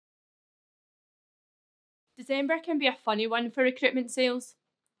December can be a funny one for recruitment sales.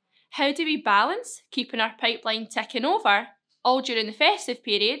 How do we balance keeping our pipeline ticking over all during the festive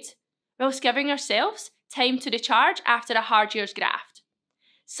period whilst giving ourselves time to recharge after a hard year's graft?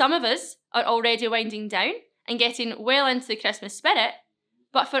 Some of us are already winding down and getting well into the Christmas spirit,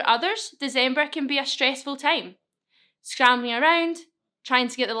 but for others, December can be a stressful time. Scrambling around, trying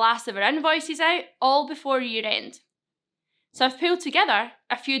to get the last of our invoices out, all before year end. So I've pulled together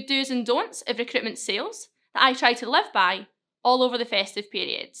a few do's and don'ts of recruitment sales that I try to live by all over the festive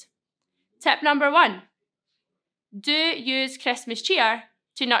period. Tip number 1, do use Christmas cheer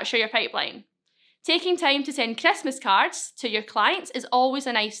to nurture your pipeline. Taking time to send Christmas cards to your clients is always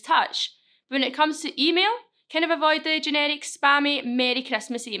a nice touch, but when it comes to email, kind of avoid the generic spammy Merry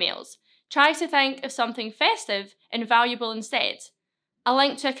Christmas emails. Try to think of something festive and valuable instead. A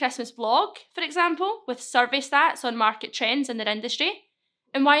link to a Christmas blog, for example, with survey stats on market trends in their industry.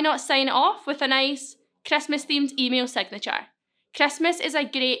 And why not sign it off with a nice Christmas-themed email signature? Christmas is a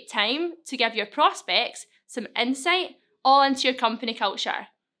great time to give your prospects some insight all into your company culture,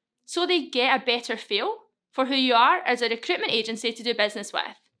 so they get a better feel for who you are as a recruitment agency to do business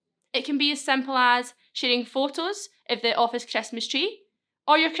with. It can be as simple as sharing photos of the office Christmas tree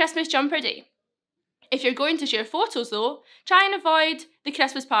or your Christmas jumper day. If you're going to share photos though, try and avoid the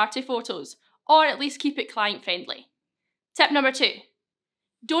Christmas party photos, or at least keep it client friendly. Tip number 2,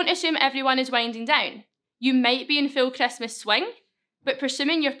 don't assume everyone is winding down. You might be in full Christmas swing, but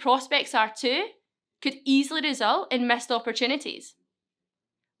presuming your prospects are too could easily result in missed opportunities.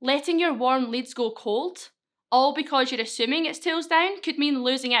 Letting your warm leads go cold, all because you're assuming it's tails down, could mean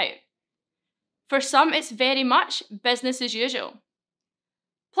losing out. For some, it's very much business as usual.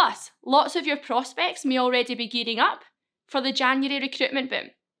 Plus, lots of your prospects may already be gearing up for the January recruitment boom.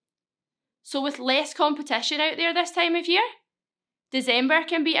 So with less competition out there this time of year, December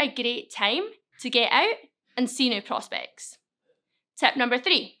can be a great time to get out and see new prospects. Tip number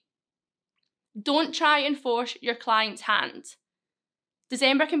 3, don't try and force your client's hand.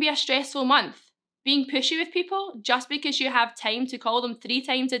 December can be a stressful month. Being pushy with people just because you have time to call them 3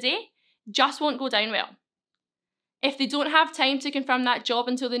 times a day just won't go down well. If they don't have time to confirm that job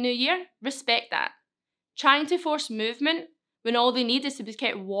until the new year, respect that. Trying to force movement when all they need is to be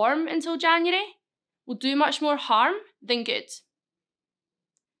kept warm until January will do much more harm than good.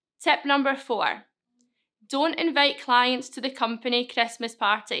 Tip number 4, don't invite clients to the company Christmas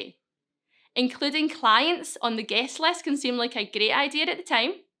party. Including clients on the guest list can seem like a great idea at the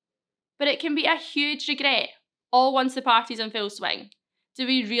time, but it can be a huge regret all once the party's in full swing. Do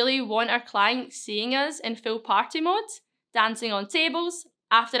we really want our clients seeing us in full party mode, dancing on tables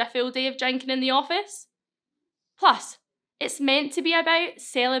after a full day of drinking in the office? Plus, it's meant to be about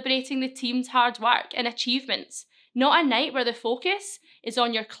celebrating the team's hard work and achievements, not a night where the focus is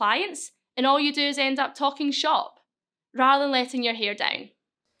on your clients and all you do is end up talking shop, rather than letting your hair down.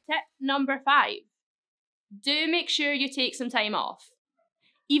 Tip number 5, do make sure you take some time off.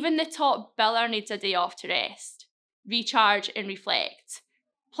 Even the top biller needs a day off to rest, recharge and reflect.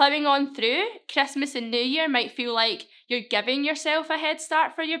 Ploughing on through Christmas and New Year might feel like you're giving yourself a head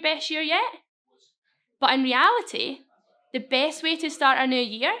start for your best year yet. But in reality, the best way to start a new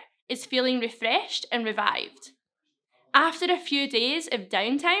year is feeling refreshed and revived. After a few days of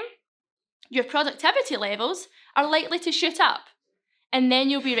downtime, your productivity levels are likely to shoot up, and then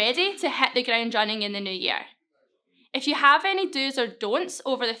you'll be ready to hit the ground running in the new year. If you have any do's or don'ts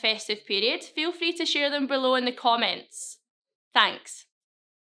over the festive period, feel free to share them below in the comments. Thanks.